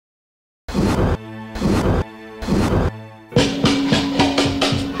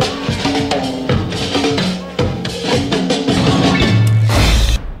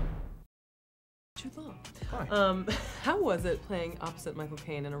Hi. How was it playing opposite Michael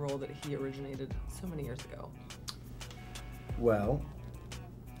Caine in a role that he originated so many years ago? Well,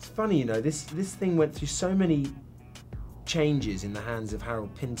 it's funny, you know, this thing went through so many changes in the hands of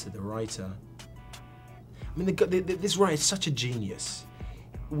Harold Pinter, the writer. I mean, this writer is such a genius.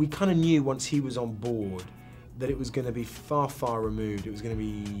 We kind of knew once he was on board that it was going to be far, far removed. It was going to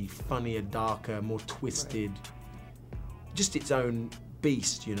be funnier, darker, more twisted, just its own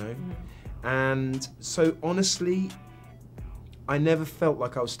beast, you know? And so, honestly, I never felt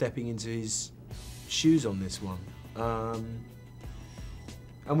like I was stepping into his shoes on this one.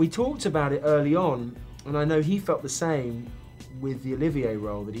 And we talked about it early on, and I know he felt the same with the Olivier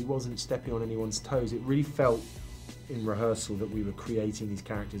role, that he wasn't stepping on anyone's toes. It really felt in rehearsal that we were creating these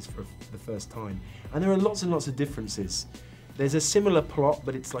characters for the first time. And there are lots and lots of differences. There's a similar plot,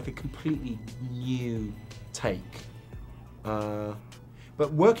 but it's like a completely new take.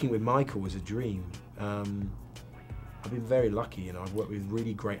 But working with Michael was a dream. I've been very lucky, you know, I've worked with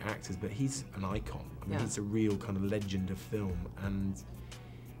really great actors, but he's an icon. I mean, he's a real kind of legend of film. And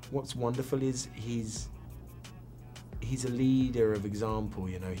what's wonderful is he's a leader of example,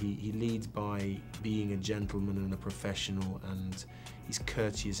 you know. He leads by being a gentleman and a professional, and he's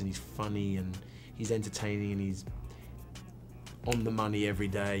courteous and he's funny and he's entertaining and he's on the money every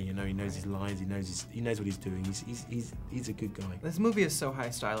day, you know. He knows his lines, he knows what he's doing. He's a good guy. This movie is so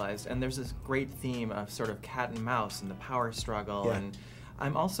high stylized, and there's this great theme of sort of cat and mouse and the power struggle. And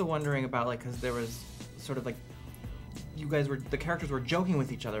I'm also wondering about, like, because there was sort of like, the characters were joking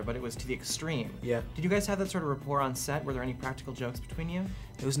with each other, but it was to the extreme. Yeah. Did you guys have that sort of rapport on set? Were there any practical jokes between you?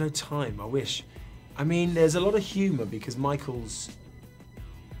 There was no time, I wish. I mean, there's a lot of humor because Michael's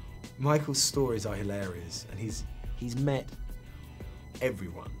stories are hilarious, and he's met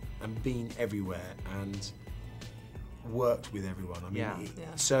everyone and been everywhere and worked with everyone. I mean,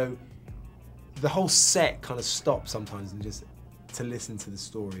 so the whole set kind of stops sometimes and just to listen to the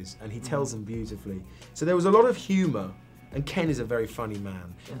stories, and he tells them beautifully. So there was a lot of humor, and Ken is a very funny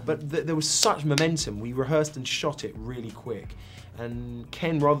man. But there was such momentum. We rehearsed and shot it really quick, and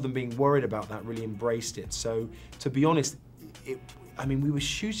Ken, rather than being worried about that, really embraced it. So to be honest, I mean, we were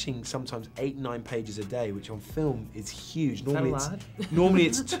shooting sometimes 8, 9 pages a day, which on film is huge. Normally is that a lot? Normally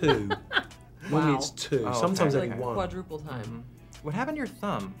it's 2. Normally it's 2. Oh, sometimes okay. only 1. Quadruple time. What happened to your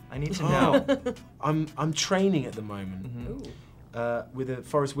thumb? I need to know. I'm training at the we Ooh. with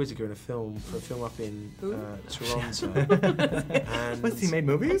Forrest Whitaker in a film up in Toronto. And Has he made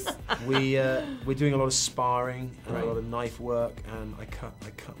movies? we're doing a lot of sparring and a lot of knife work, and I cut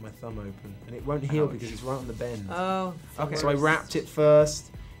my thumb open, and it won't heal because it's right on the bend. Oh, okay. So I wrapped it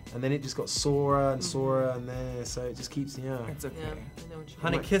first, and then it just got sorer and sorer, and there, so it just keeps, It's okay. I know what you mean.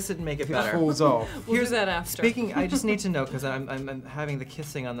 Honey, kiss it and make it if it better. falls off. We'll do that after. Speaking, I just need to know, because I'm having the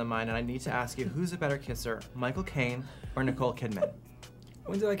kissing on the mind, and I need to ask you, who's a better kisser, Michael Caine or Nicole Kidman?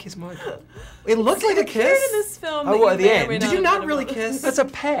 When did I kiss Michael? It looked like a kiss. in this film. Oh, what, at the end? Did you not really kiss? That's a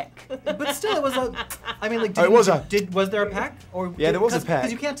peck. But still, it was a. I mean, like, was there a peck? Or Yeah, there was a peck.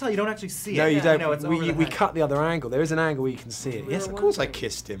 Because you can't tell, you don't actually see it. No, you don't. No, it's we cut the other angle. There is an angle where you can see it. Yes, of course I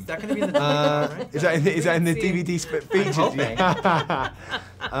kissed him. Is that going to be in the DVD, right? Is that in the DVD features? hoping.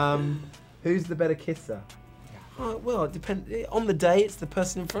 Who's the better kisser? Well, it depends. On the day, it's the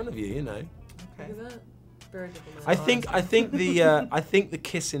person in front of you. You know. Okay. Look at that. Very diplomatic. I think the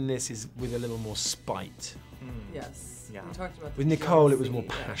kiss in this is with a little more spite. Yes. Yeah. We talked about With the Nicole, it was more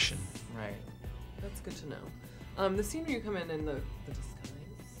jealousy, passion. Right. That's good to know. The scene where you come in the disguise.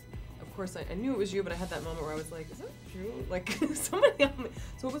 Of course, I knew it was you, but I had that moment where I was like, "Is that you?" Like somebody else.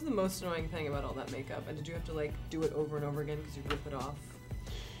 So, what was the most annoying thing about all that makeup? And did you have to like do it over and over again because you rip it off?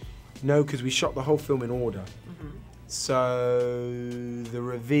 No, because we shot the whole film in order. So the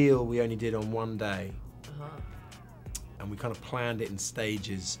reveal we only did on one day. And we kind of planned it in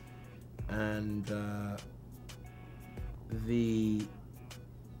stages, and the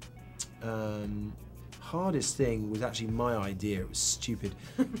hardest thing was actually my idea. It was stupid.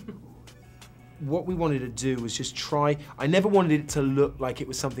 What we wanted to do was just try. I never wanted it to look like it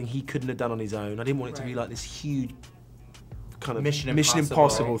was something he couldn't have done on his own. I didn't want it to be like this huge kind of Mission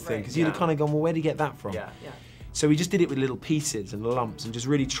Impossible thing, because you'd have kind of gone, well, where did he get that from? Yeah. So we just did it with little pieces and lumps, and just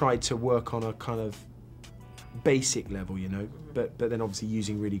really tried to work on a kind of basic level, you know, but then obviously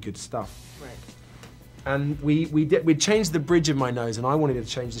using really good stuff. Right. And we changed the bridge of my nose, and I wanted to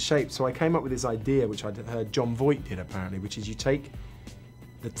change the shape, so I came up with this idea, which I'd heard John Voight did apparently, which is you take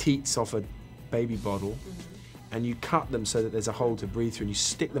the teats off a baby bottle and you cut them so that there's a hole to breathe through, and you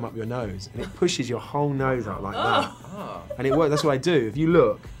stick them up your nose, and it pushes your whole nose out like that. And it works. That's what I do. If you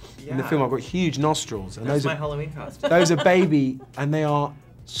look in the film, I've got huge nostrils, and That's my Halloween costume. those are baby, and they are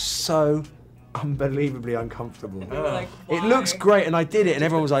so unbelievably uncomfortable. They were like, It looks great, and I did it, and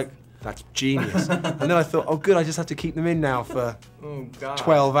everyone was like, that's genius. And then I thought, oh good, I just have to keep them in now for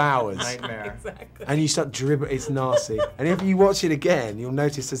 12 hours. Nightmare. Exactly. And you start dribbling, it's nasty. And if you watch it again, you'll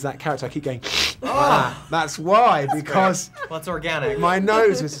notice there's that character, I keep going, that's why, because well, it's organic. my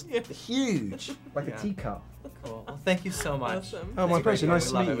nose was huge, like a teacup. Cool. Well, thank you so much. Awesome. Oh, my pleasure.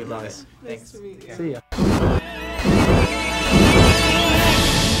 Nice to We love meet it. you We love guys. it. Thanks. Nice to meet you. See ya.